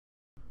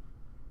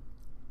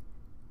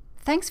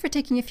Thanks for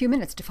taking a few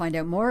minutes to find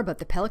out more about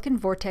the Pelican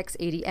Vortex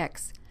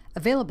 80X,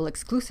 available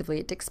exclusively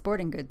at Dick's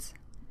Sporting Goods.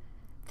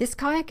 This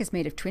kayak is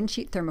made of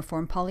twin-sheet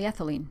thermoform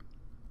polyethylene.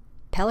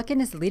 Pelican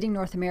is the leading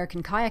North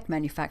American kayak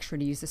manufacturer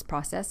to use this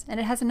process, and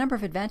it has a number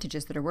of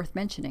advantages that are worth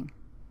mentioning.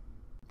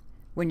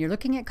 When you're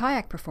looking at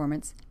kayak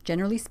performance,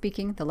 generally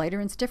speaking, the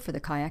lighter and stiffer the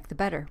kayak, the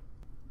better.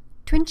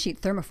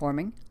 Twin-sheet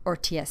thermoforming, or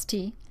TST,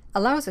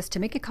 allows us to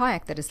make a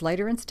kayak that is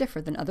lighter and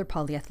stiffer than other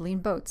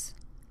polyethylene boats.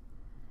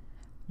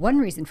 One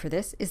reason for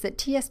this is that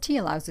TST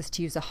allows us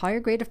to use a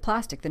higher grade of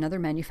plastic than other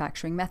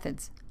manufacturing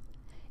methods.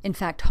 In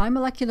fact, high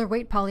molecular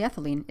weight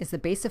polyethylene is the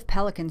base of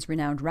Pelican's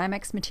renowned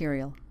Ramex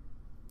material.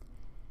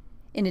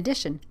 In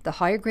addition, the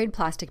higher grade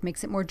plastic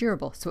makes it more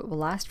durable, so it will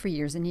last for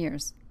years and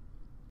years.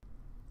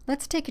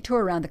 Let's take a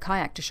tour around the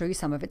kayak to show you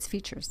some of its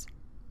features.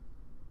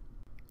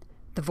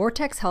 The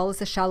Vortex hull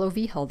is a shallow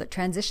V-hull that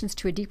transitions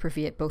to a deeper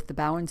V at both the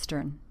bow and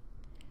stern.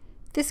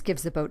 This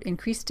gives the boat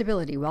increased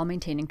stability while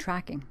maintaining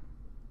tracking.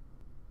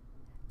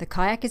 The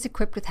kayak is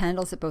equipped with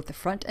handles at both the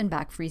front and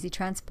back for easy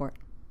transport.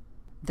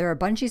 There are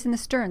bungees in the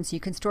stern so you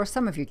can store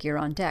some of your gear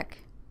on deck.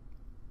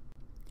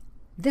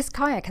 This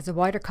kayak has a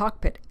wider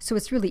cockpit, so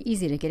it's really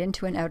easy to get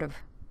into and out of.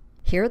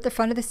 Here at the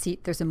front of the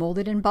seat there's a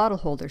molded-in bottle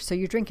holder so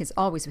your drink is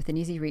always within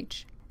easy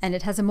reach. And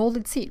it has a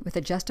molded seat with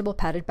adjustable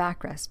padded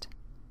backrest.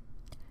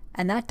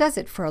 And that does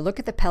it for a look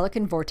at the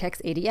Pelican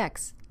Vortex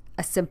 80X,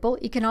 a simple,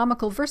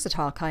 economical,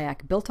 versatile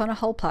kayak built on a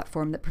hull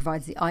platform that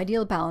provides the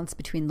ideal balance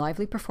between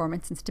lively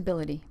performance and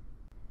stability.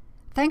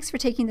 Thanks for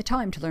taking the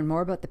time to learn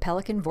more about the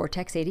Pelican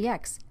Vortex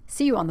 80X.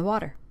 See you on the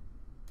water.